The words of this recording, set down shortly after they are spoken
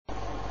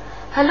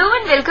Hello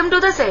and welcome to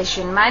the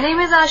session. My name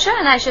is Asha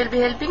and I shall be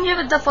helping you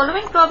with the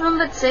following problem,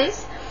 which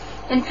says,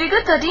 in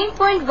figure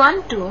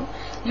 13.12,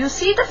 you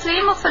see the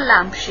frame of a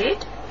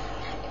lampshade.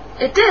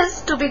 It is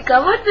to be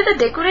covered with a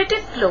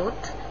decorative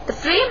cloth. The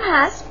frame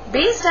has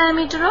base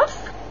diameter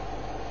of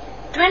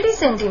 20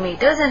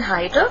 centimeters and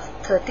height of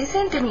 30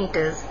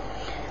 centimeters.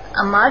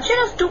 A margin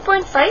of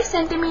 2.5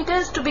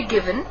 centimeters to be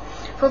given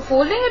for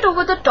folding it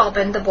over the top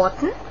and the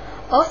bottom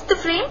of the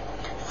frame.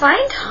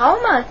 Find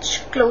how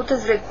much cloth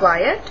is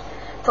required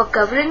for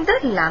covering the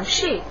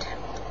lampshade.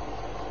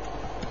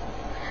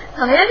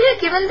 Now here we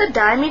are given the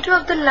diameter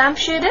of the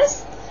lampshade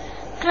is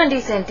 20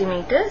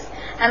 centimeters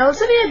and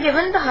also we are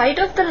given the height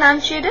of the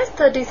lampshade is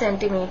 30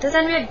 centimeters,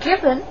 and we are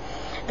given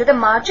that the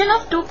margin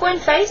of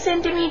 2.5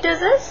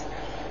 centimeters is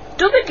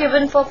to be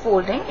given for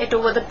folding it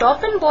over the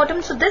top and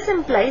bottom. So this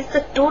implies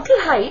the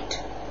total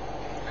height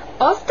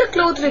of the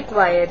cloth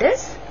required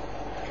is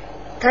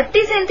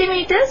 30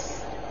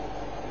 centimeters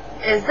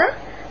is the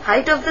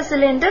height of the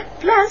cylinder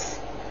plus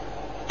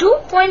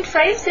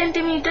 2.5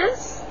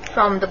 centimeters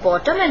from the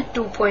bottom and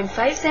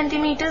 2.5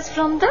 centimeters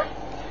from the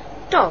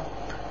top.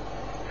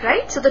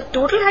 Right? So the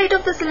total height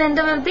of the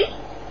cylinder will be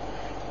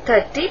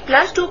 30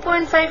 plus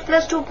 2.5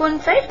 plus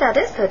 2.5, that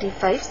is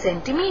 35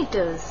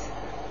 centimeters.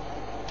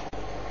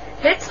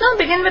 Let's now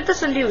begin with the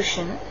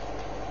solution.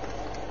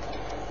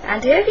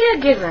 And here we are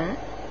given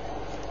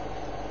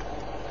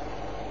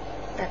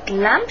that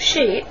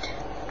lampshade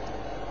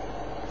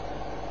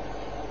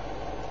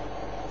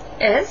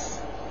is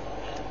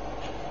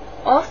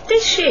of the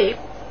shape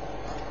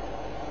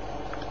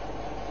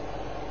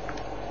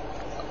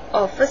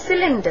of a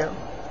cylinder.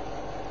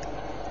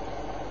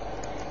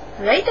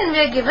 Right, and we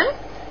are given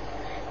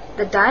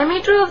the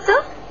diameter of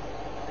the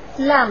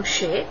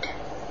lampshade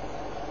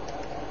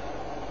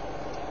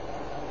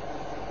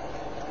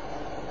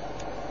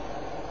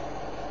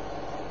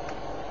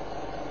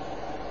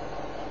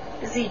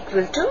is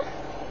equal to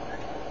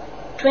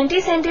 20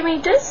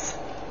 centimeters.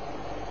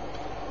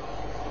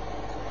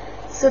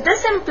 So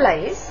this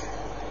implies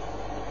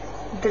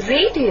the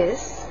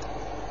radius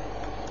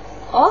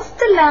of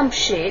the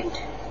lampshade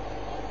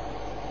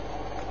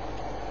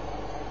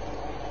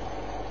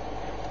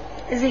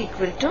is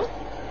equal to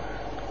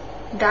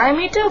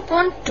diameter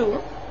upon 2,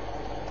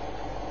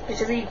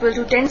 which is equal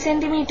to 10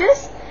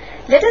 centimeters.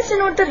 Let us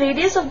denote the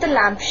radius of the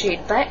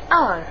lampshade by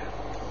R.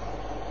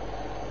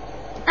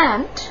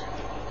 And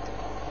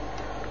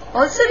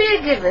also we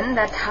are given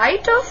that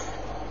height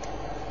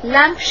of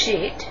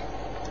lampshade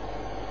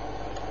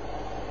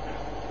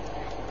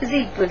is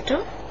equal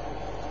to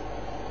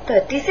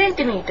 30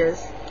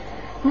 centimeters.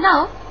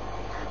 Now,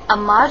 a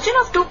margin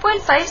of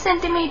 2.5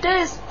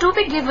 centimeters is to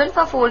be given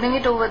for folding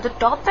it over the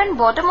top and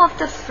bottom of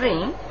the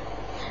frame.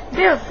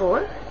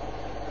 Therefore,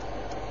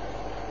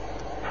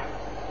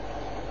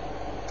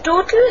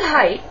 total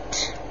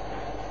height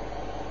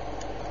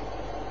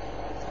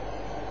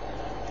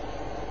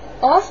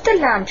of the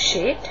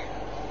lampshade,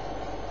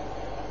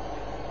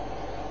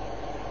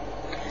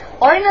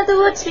 or in other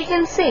words we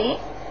can say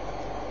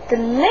the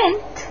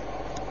length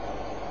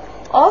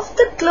of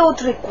the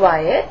cloth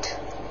required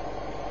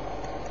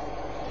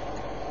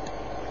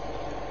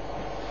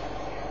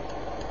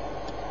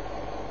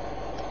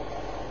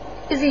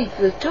is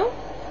equal to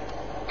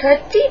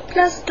 30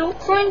 plus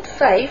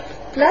 2.5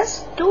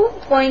 plus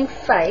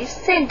 2.5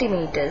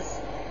 centimeters.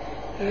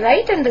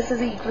 Right, and this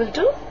is equal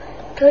to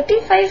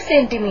 35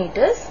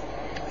 centimeters,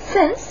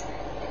 since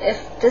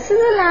if this is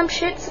a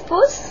lampshade,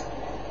 suppose,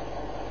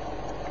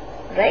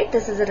 right,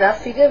 this is a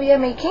rough figure we are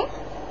making,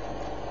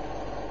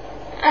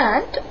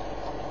 and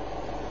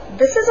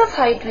this is of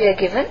height we are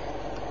given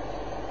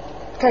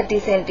 30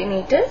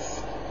 centimeters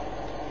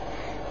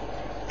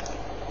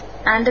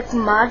and its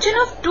margin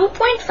of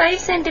 2.5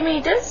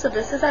 centimeters. So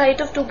this is a height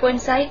of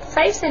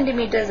 2.5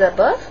 centimeters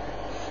above,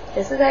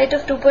 this is height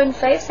of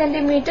 2.5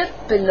 centimeters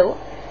below,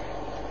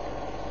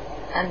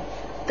 and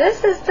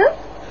this is the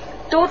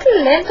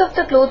total length of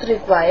the cloth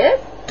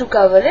required to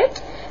cover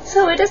it.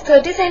 So it is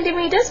 30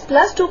 centimeters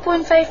plus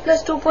 2.5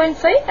 plus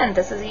 2.5, and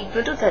this is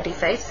equal to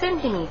 35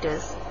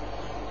 centimeters.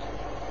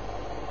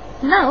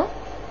 Now,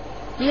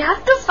 we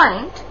have to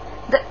find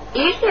the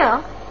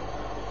area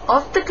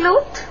of the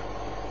cloth.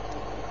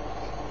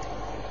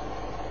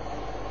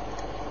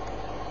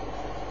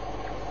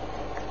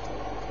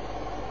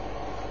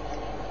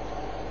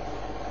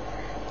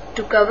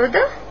 To cover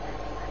the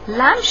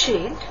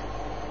lampshade.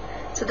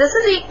 So this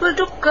is equal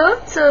to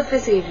curved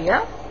surface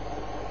area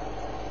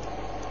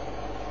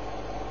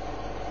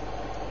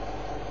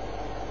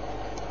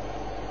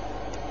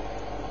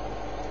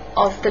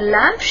of the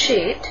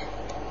lampshade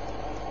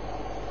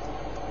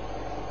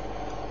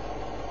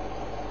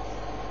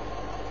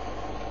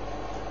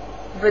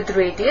with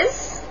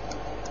radius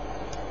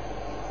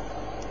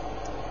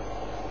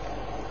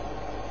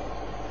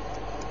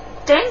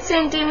 10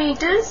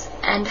 centimeters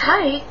and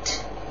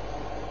height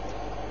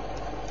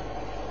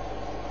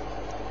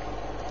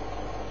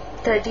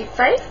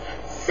 35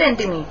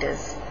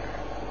 centimeters.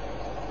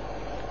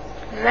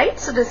 Right,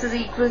 so this is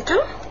equal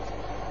to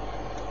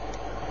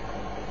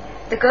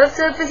The curved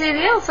surface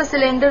area of a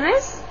cylinder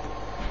is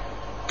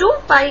 2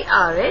 pi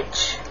RH.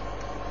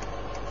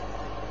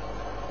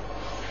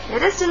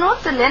 Let us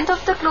denote the length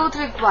of the cloth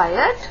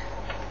required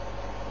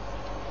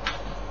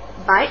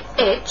by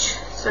H.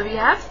 So we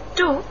have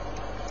 2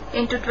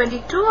 into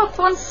 22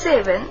 upon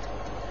 7.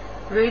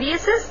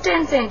 Radius is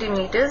 10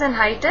 centimeters and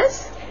height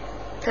is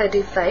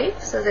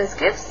 35. So this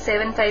gives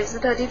 7 5s are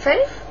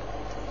 35.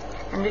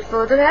 And we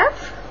further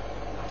have,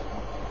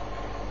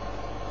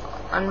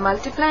 on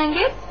multiplying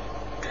it,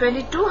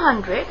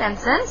 2200, and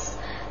since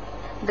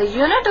the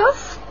unit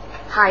of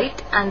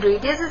height and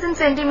radius is in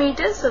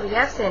centimeters, so we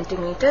have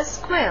centimeters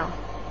square.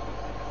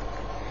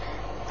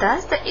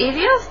 Thus, the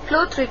area of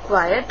cloth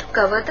required to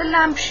cover the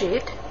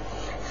lampshade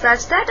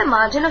such that a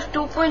margin of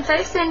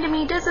 2.5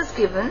 centimeters is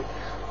given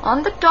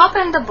on the top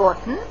and the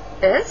bottom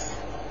is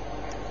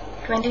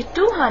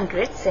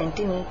 2200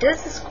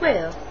 centimeters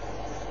square.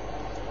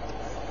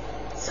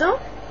 So,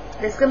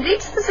 this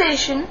completes the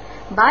session.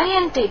 Bye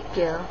and take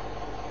care.